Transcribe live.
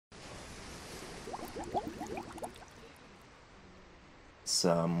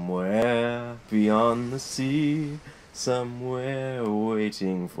Somewhere beyond the sea, somewhere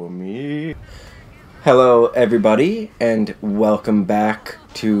waiting for me. Hello everybody, and welcome back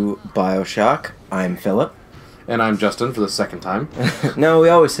to Bioshock. I'm Philip. And I'm Justin for the second time. No, we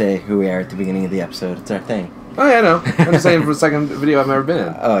always say who we are at the beginning of the episode. It's our thing. Oh yeah, I know. I'm just saying for the second video I've ever been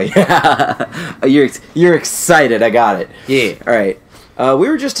in. Oh yeah. You're excited, I got it. Yeah. Alright. We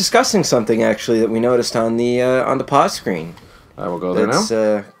were just discussing something actually that we noticed on the pause screen. I will go there now.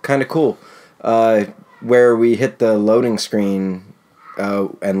 That's kind of cool. Where we hit the loading screen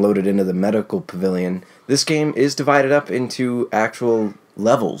and loaded into the medical pavilion, this game is divided up into actual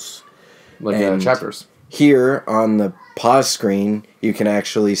levels. Like chapters. Here on the pause screen, you can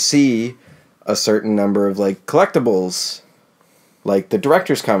actually see a certain number of like collectibles. Like the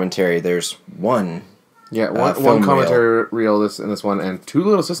director's commentary, there's one. Yeah, one commentary reel in this one, and two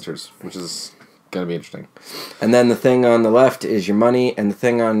little sisters, which is gonna be interesting. And then the thing on the left is your money, and the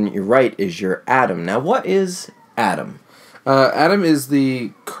thing on your right is your atom. Now, what is atom? Atom is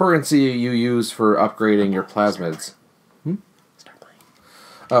the currency you use for upgrading your plasmids. Start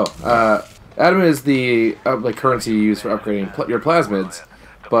playing. Atom is the currency you use for upgrading your plasmids.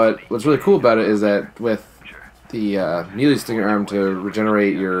 But what's really cool about it is that with the melee stinger arm to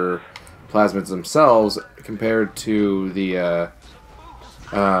regenerate your plasmids themselves, compared to the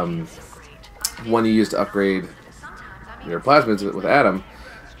one you use to upgrade your plasmids with Atom.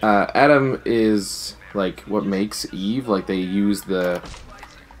 Atom is like what makes Eve. Like they use the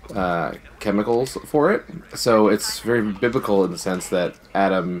chemicals for it, so it's very biblical in the sense that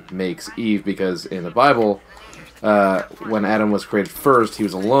Adam makes Eve, because in the Bible, when Adam was created first, he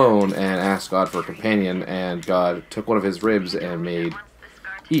was alone and asked God for a companion, and God took one of his ribs and made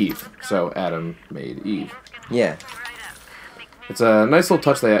Eve. So Adam made Eve. Yeah. It's a nice little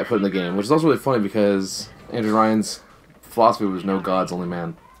touch they put in the game, which is also really funny because Andrew Ryan's philosophy was no gods, only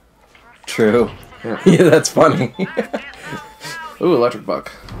man. True. Yeah, yeah, that's funny. Ooh, electric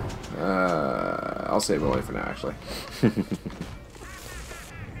buck. I'll save my money for now, actually.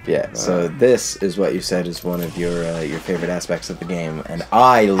 Yeah, so this is what you said is one of your favorite aspects of the game, and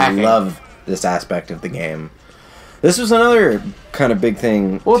I love this aspect of the game. This was another kind of big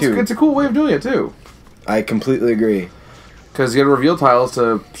thing, well, too. It's a cool way of doing it, too. I completely agree. Because you had to reveal tiles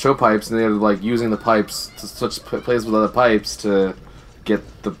to show pipes, and they had like using the pipes to switch places with other pipes to get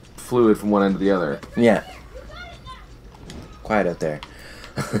the fluid from one end to the other. Yeah. Quiet out there.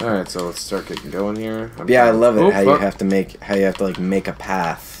 Alright, so let's start getting going here. Yeah, I love it how you have to make a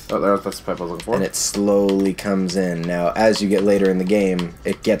path. Oh, that's the pipe I was looking for. And it slowly comes in. Now, as you get later in the game,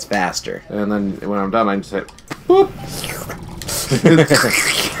 it gets faster. And then when I'm done, I just hit boop.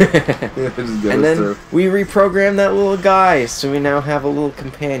 And then we reprogram that little guy, so we now have a little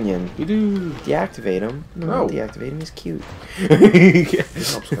companion. You do deactivate him. No, deactivate him. He's cute.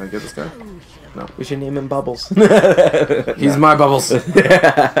 Oops, can I get this guy? No. We should name him Bubbles. He's my Bubbles. Get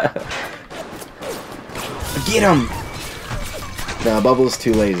him! No, Bubbles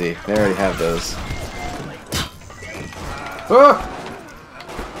too lazy. They already have those. Ah!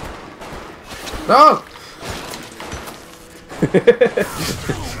 No!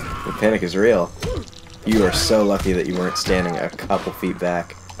 The panic is real. You are so lucky that you weren't standing a couple feet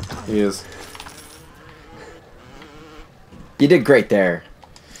back. He is. You did great there.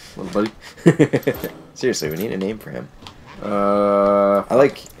 Little buddy. Seriously, we need a name for him. I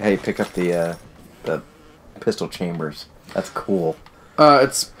like how you pick up the pistol chambers. That's cool.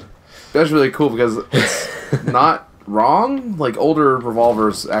 That's really cool because it's not wrong. Like older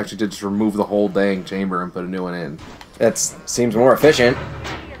revolvers actually did just remove the whole dang chamber and put a new one in. That seems more efficient.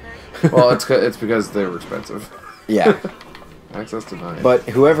 Well, it's because they were expensive. Yeah. Access denied. But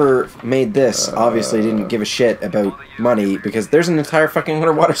whoever made this obviously didn't give a shit about money, because there's an entire fucking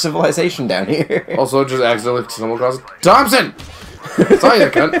underwater civilization down here. Also, just accidentally stumbled across Thompson! Saw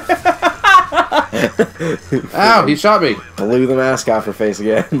you, cunt. Ow, he shot me. Blew the mask off her face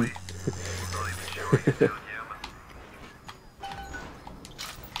again.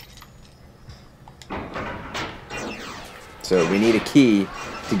 So we need a key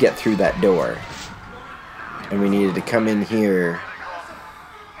to get through that door. And we needed to come in here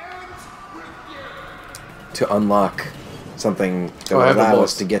to unlock something that would allow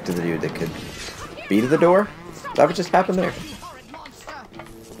us to get to the dude that could be to the door. Is that what just happened there?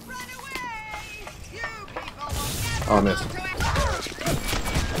 Oh, I missed.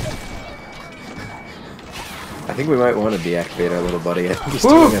 I think we might want to deactivate our little buddy. I think he's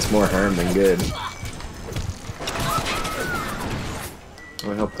doing us more harm than good.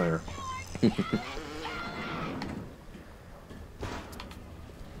 I helped there.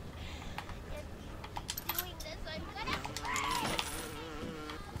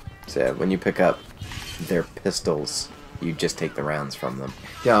 So when you pick up their pistols, you just take the rounds from them.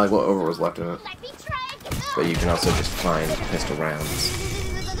 Yeah, like whatever was left in it. But you can also just find pistol rounds.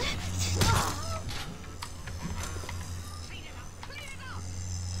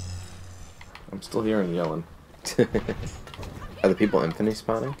 I'm still hearing yelling. Are the people infinity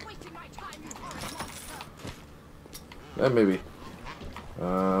spawning? Yeah, maybe.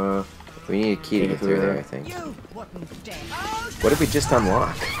 We need a key to get through there, I think. What did we just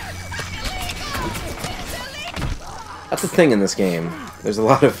unlock? That's the thing in this game. There's a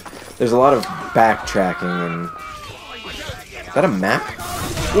lot of backtracking and. Is that a map?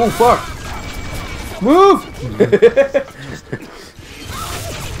 Oh fuck! Move!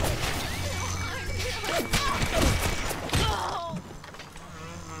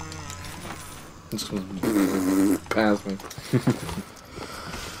 Past me.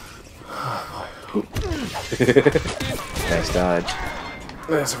 Nice dodge.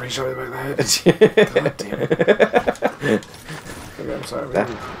 That's a show me back that. God damn it. Okay, I'm sorry.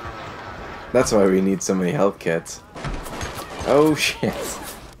 That's why we need so many health kits. Oh shit.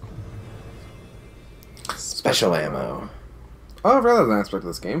 Special ammo. Oh, I forgot that was an aspect of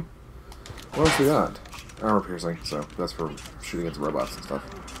this game. What else we got? Armor piercing, so that's for shooting at the robots and stuff.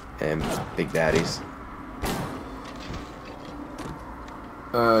 And big daddies.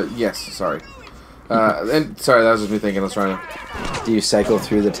 Yes, sorry. And sorry, that was just me thinking. I was trying to. Do you cycle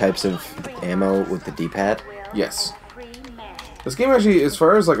through the types of ammo with the D-pad? Yes. This game actually, as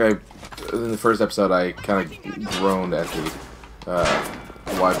far as like in the first episode, I kind of groaned at the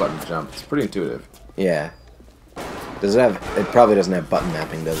Y button jump. It's pretty intuitive. Yeah. Does it have? It probably doesn't have button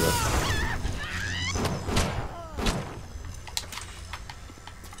mapping, does it?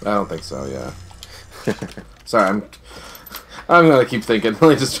 I don't think so. Yeah. Sorry, I'm gonna keep thinking.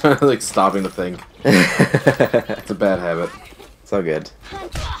 Like just trying to like stopping to think. It's a bad habit. It's all good.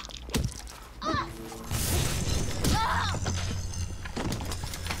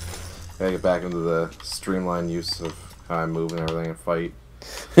 Gotta get back into the streamlined use of how I move and everything and fight.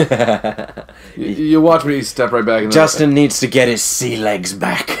 You watch me step right back into Justin needs to get his sea legs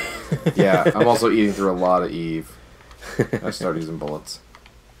back. Yeah, I'm also eating through a lot of Eve. I started using bullets.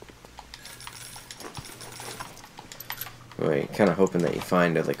 Wait, kind of hoping that you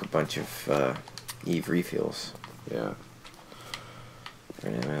find like a bunch of Eve refills. Yeah.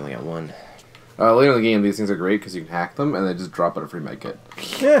 Right now I only got one. Later in the game, these things are great because you can hack them and they just drop out a free medkit.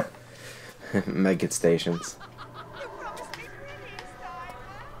 Yeah. Medkit stations.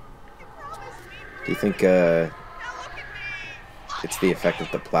 Do you think it's the effect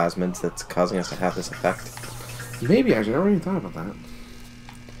of the plasmids that's causing us to have this effect? Maybe, actually. I never even thought about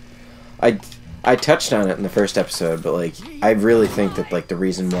that. I touched on it in the first episode, but like I really think that like the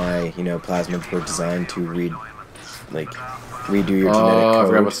reason why plasmids were designed to redo your genetic code. I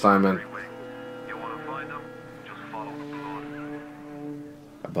forgot about Steinman.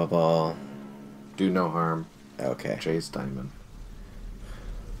 Above all, Do no harm. okay, Jay Steinman.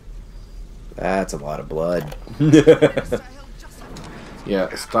 that's a lot of blood.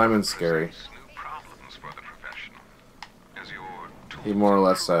 Yeah, Steinman's scary. He more or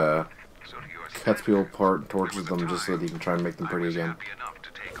less cuts people apart and tortures them just so that he can try and make them pretty again.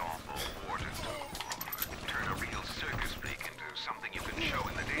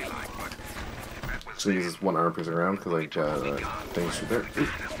 So he uses one arm piercing around because like things shoot there. Ooh.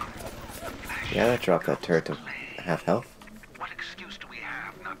 Yeah, that dropped that turret to half health.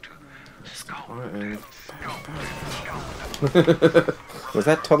 Was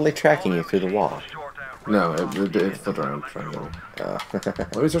that totally tracking you through the wall? No, it flipped around trying to go. Oh.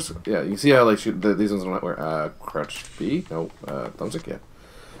 Let me just, yeah, you see how like these ones don't wear crouch B? No, thumbstick, yeah.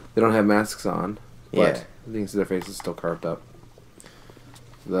 They don't have masks on, but Yeah. you can see their faces still carved up.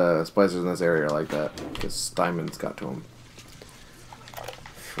 The splicers in this area are like that because Steinman's got to them.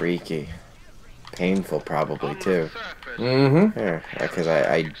 Freaky. Painful, probably, too. Mm-hmm. Yeah, because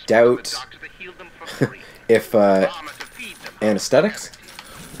I doubt if anesthetics?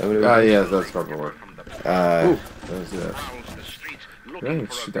 Yeah, that's probably work. Uh, Let's do that. I can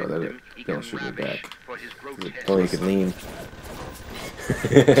shoot that with it. You don't shoot me back. well, you could lean.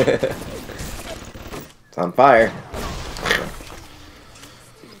 It's on fire.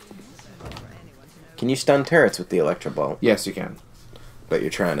 Can you stun turrets with the electro ball? Yes, you can. But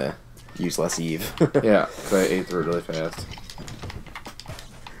you're trying to use less Eve. Yeah, because I ate through it really fast.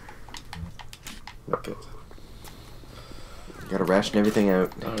 Look it. Gotta ration everything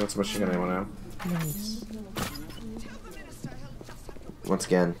out. Oh, that's machine gun ammo now. Nice. Once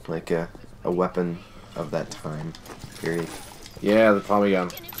again, like a weapon of that time period. Yeah, the Tommy gun.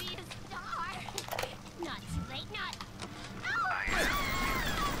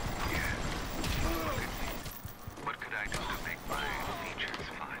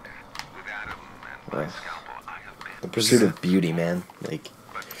 Pursuit of beauty, man. Like,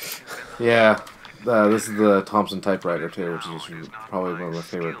 yeah. This is the Thompson typewriter too, which is probably one of my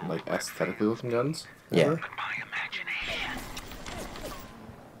favorite, like, aesthetically looking guns. yeah. Ever.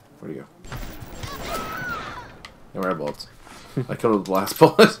 Where'd he go? No air bullets. I killed with the last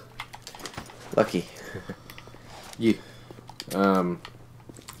bullet. Lucky. Yeah.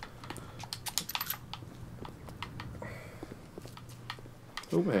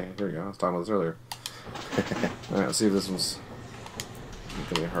 Oh, hey, here we go. I was talking about this earlier. Alright, let's see if this one's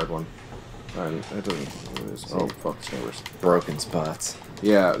gonna be a hard one. Alright, it doesn't. Oh, fuck, chambers. Broken spots.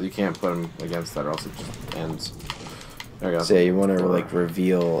 Yeah, you can't put them against that or else it just ends. There we go. So yeah, you want to like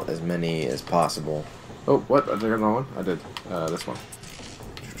reveal as many as possible. Oh, what? Did I get another one? I did. This one.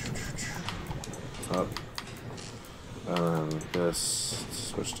 Up. And then this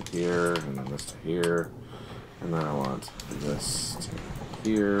switch to here, and then this to here. And then I want this to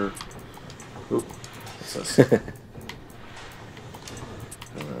here. Oop. What's this? And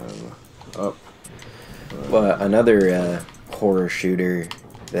then up. Well, another horror shooter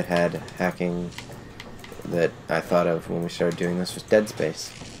that had hacking that I thought of when we started doing this was Dead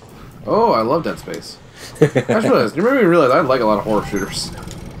Space. Oh, I love Dead Space. I just realized, you made me realize I like a lot of horror shooters.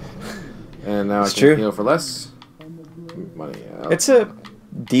 And now It's I can true. heal for less money. It's a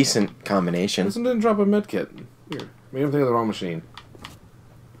decent combination. This one didn't drop a med kit. Weird. Maybe I'm thinking of the wrong machine.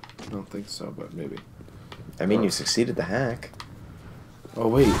 I don't think so, but maybe. I mean, you succeeded the hack. Oh,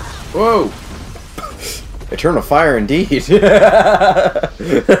 wait. Whoa! Eternal fire, indeed.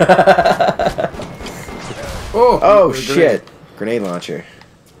 Oh, shit. Grenade launcher.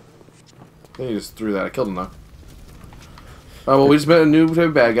 I think he just threw that. I killed him, though. Oh, well, we just met a new type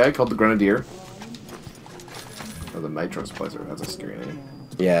of bad guy called the Grenadier. Or the Nitro Splicer. That's a scary name.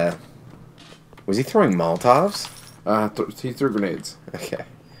 Yeah. Was he throwing Molotovs? He threw grenades. Okay.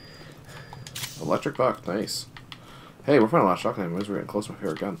 Electric buck. Nice. Hey, we're finding a lot of shotgun ammo. We're getting close to my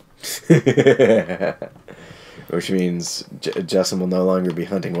favorite gun. Which means Justin will no longer be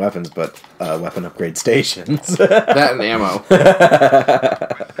hunting weapons, but weapon upgrade stations. That and ammo.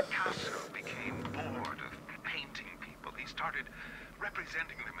 Became bored of painting people. He started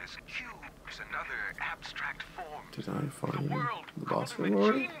representing them as cubes and other abstract forms. Did I find The world the boss called him a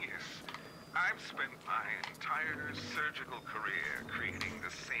reward? genius. I've spent my entire surgical career creating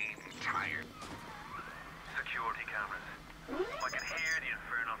the same tired security cameras. I can hear the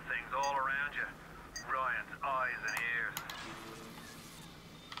infernal things all around you. Ryan's eyes and ears.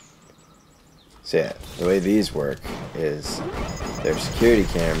 So yeah, the way these work is they're security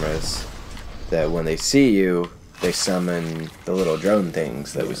cameras that when they see you, they summon the little drone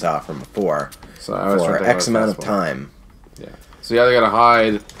things that we saw from before So I was trying for to take X out amount of this one. time. Yeah. So you either gotta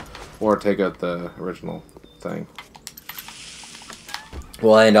hide or take out the original thing.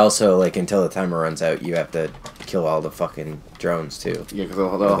 Well, and also, like, until the timer runs out, you have to kill all the fucking drones, too. Yeah, because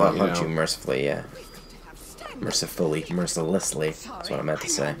They'll they'll hunt hunt you. you mercifully, yeah. Mercilessly. That's what I meant to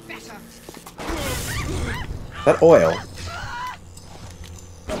say. That oil.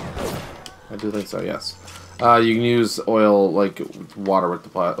 I do think so. Yes. You can use oil like water with the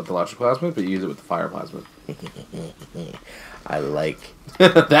electric plasmid, but you use it with the fire plasmid. I like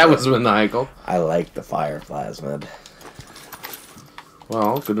That was maniacal. the fire plasmid.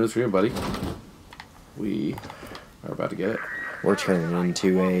 Well, good news for you, buddy. We are about to get it. We're turning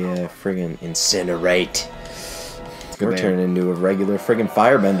into a friggin' incinerate. Good We're name. turning into a regular friggin'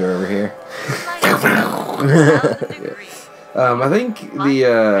 firebender over here. I think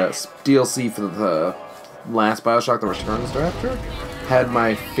the DLC for the last Bioshock, The Returns Rapture, had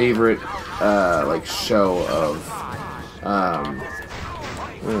my favorite like show of.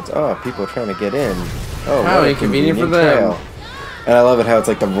 Oh, people are trying to get in. Oh, How what a inconvenient for convenient them. trail. And I love it how it's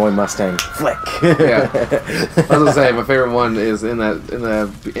like the Roy Mustang flick. Yeah, I was gonna say my favorite one is in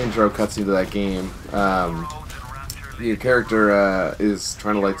the intro cutscene to that game. Your character is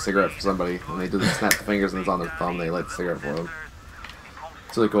trying to light a cigarette for somebody, and they do the snap the fingers, and it's on their thumb. And they light the cigarette for them.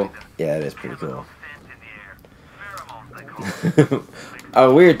 It's really cool. Yeah, it is pretty cool.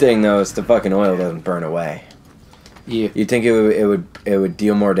 A weird thing though is the fucking oil doesn't burn away. Yeah. You'd think it would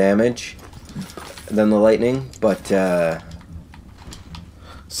deal more damage than the lightning, but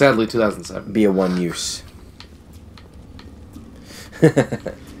Sadly, 2007. be a one use.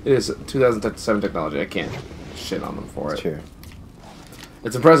 It is 2007 technology. I can't shit on them for it. Sure.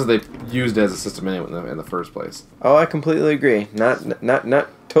 It's impressive they used it as a system anyway in the first place. Oh, I completely agree. Not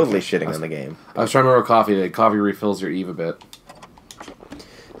totally shitting on the game. I was trying to remember coffee today. Coffee refills your Eve a bit.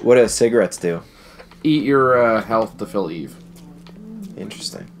 What do cigarettes do? Eat your health to fill Eve.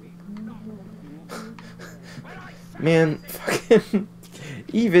 Interesting. Man, fucking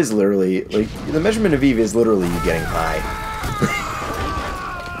Eve is literally, like, the measurement of Eve is literally you getting high.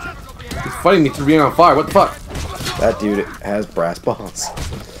 He's fighting me through being on fire. What the fuck? That dude has brass balls.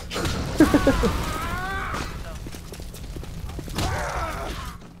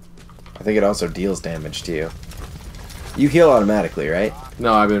 I think it also deals damage to you. You heal automatically, right?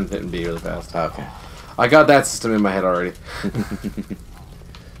 No, I've been hitting B really fast. Oh, okay. I got that system in my head already.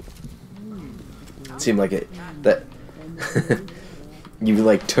 It seemed like it that you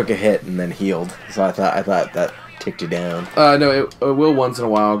like took a hit and then healed. So I thought that ticked you down. No, it will once in a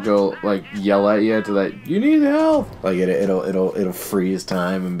while go like yell at you to that you need help. Like it'll freeze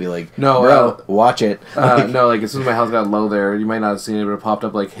time and be like, No, bro, watch it. No, like as soon as my health got low there, you might not have seen it, but it popped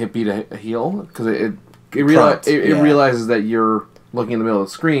up like hit B to heal because it realizes that you're looking in the middle of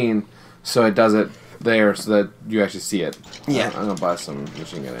the screen, so it does it there so that you actually see it. Yeah. I'm gonna buy some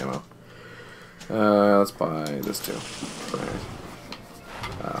machine gun ammo. Let's buy this too. Right.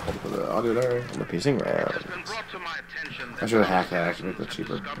 Hold up the audio there. The piercing round. I should have hacked that. Actually, make that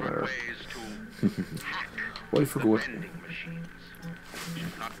cheaper. Whatever. What do you forgot?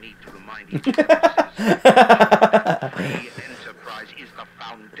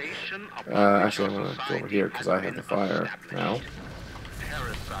 Actually, I'm gonna go over here because I have the fire now.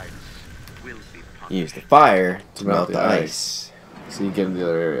 Use the fire to melt the ice. So you get in the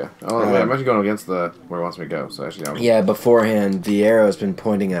other area. Oh, wait, I'm actually going against where it wants me to go. So actually, yeah. Beforehand, the arrow's been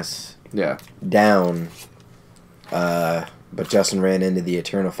pointing us down. But Justin ran into the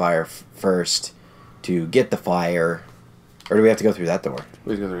eternal fire first to get the fire. Or do we have to go through that door?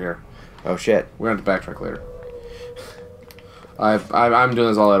 Please go through here. Oh shit! We're gonna have to backtrack later. I'm doing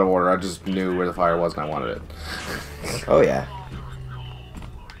this all out of order. I just knew where the fire was and I wanted it. Oh yeah.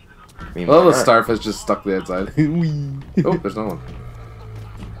 I love the starfish just stuck to the inside. Oh, there's no one.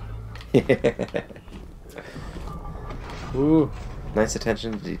 Ooh. Nice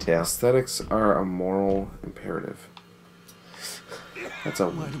attention to detail. Aesthetics are a moral imperative. That's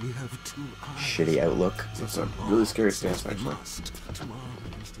a shitty outlook. That's a really scary stance, actually.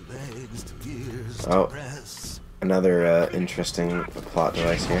 Oh, another interesting plot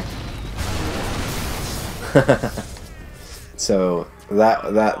device here. So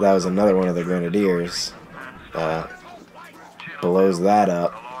that was another one of the grenadiers. Blows that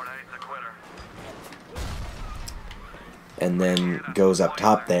up, and then goes up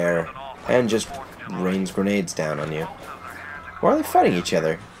top there and just rains grenades down on you. Why are they fighting each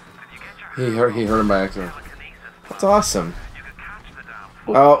other? He hurt him by accident. That's awesome.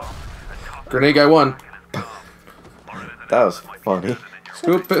 Oh, grenade guy won. That was funny.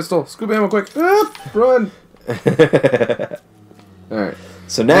 Scoop pistol, scoop ammo quick. Ah, run. All right.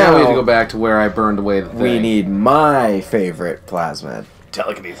 So now we have to go back to where I burned away the thing. We need my favorite plasmid.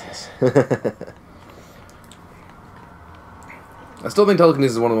 Telekinesis. I still think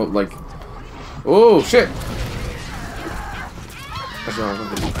telekinesis is one of the, like... Oh, shit! Actually, no, I don't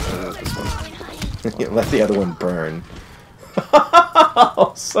think this one. Let the other one burn.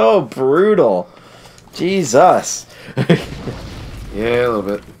 So brutal. Jesus. Yeah, a little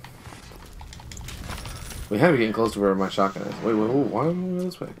bit. We have to be getting close to where my shotgun is. Wait, why am I moving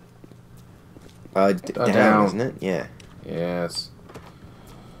this way? Down, isn't it? Yeah. Yes.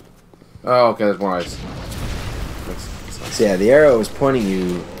 Oh, okay, there's more ice. So yeah, the arrow is pointing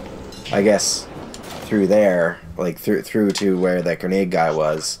you, I guess, through there, like through to where that grenade guy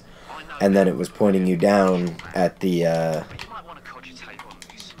was, and then it was pointing you down at the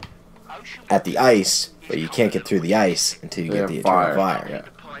ice, but you can't get through the ice until you get the eternal fire.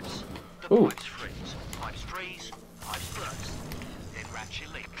 Yeah. Ooh.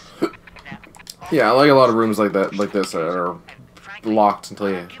 Yeah, I like a lot of rooms like that, like this, that are locked until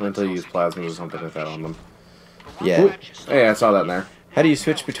you use plasmas or something like that on them. Yeah. Ooh. Hey, I saw that in there. How do you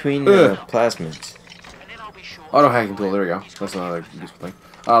switch between plasmids? Auto hacking tool. There we go. That's another useful thing.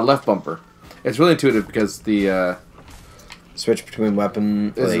 Left bumper. It's really intuitive because the switch between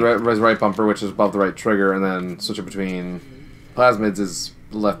weapon is right bumper, which is above the right trigger, and then switch it between plasmids is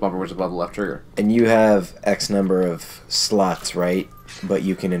the left bumper, which is above the left trigger. And you have X number of slots, right? But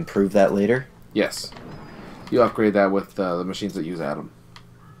you can improve that later. Yes. You upgrade that with the machines that use Atom.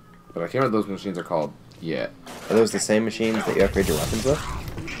 But I can't remember what those machines are called yet. Are those the same machines that you upgrade your weapons with?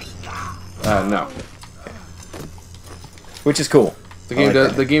 No. Which is cool.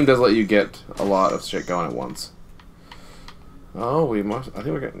 The game does let you get a lot of shit going at once. Oh, we must... I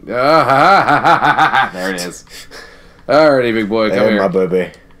think we're getting... There it is. Alrighty, big boy, come here. There's my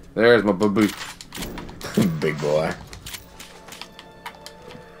baby. There's my baby. Big boy.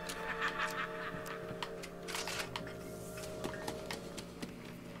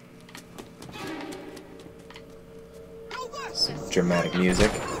 dramatic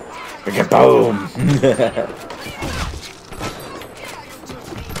music. Boom!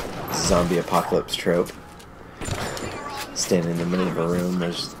 Zombie apocalypse trope. Standing in the middle of a room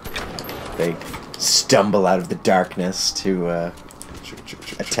as they stumble out of the darkness to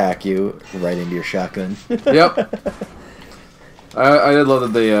attack you right into your shotgun. Yep. I did love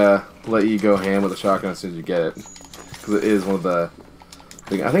that they let you go ham with the shotgun as soon as you get it. Because it is one of the...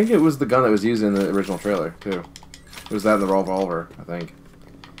 I think it was the gun that was used in the original trailer, too. It was that and the revolver, I think.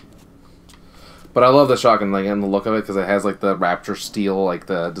 But I love the shotgun, like, and the look of it, because it has, like, the Rapture steel, like,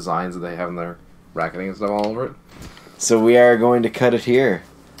 the designs that they have in their bracketing and stuff all over it. So we are going to cut it here.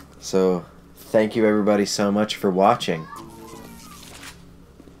 So thank you everybody so much for watching.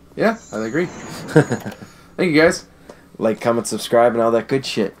 Yeah, I agree. Thank you guys. Like, comment, subscribe, and all that good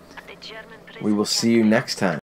shit. We will see you next time.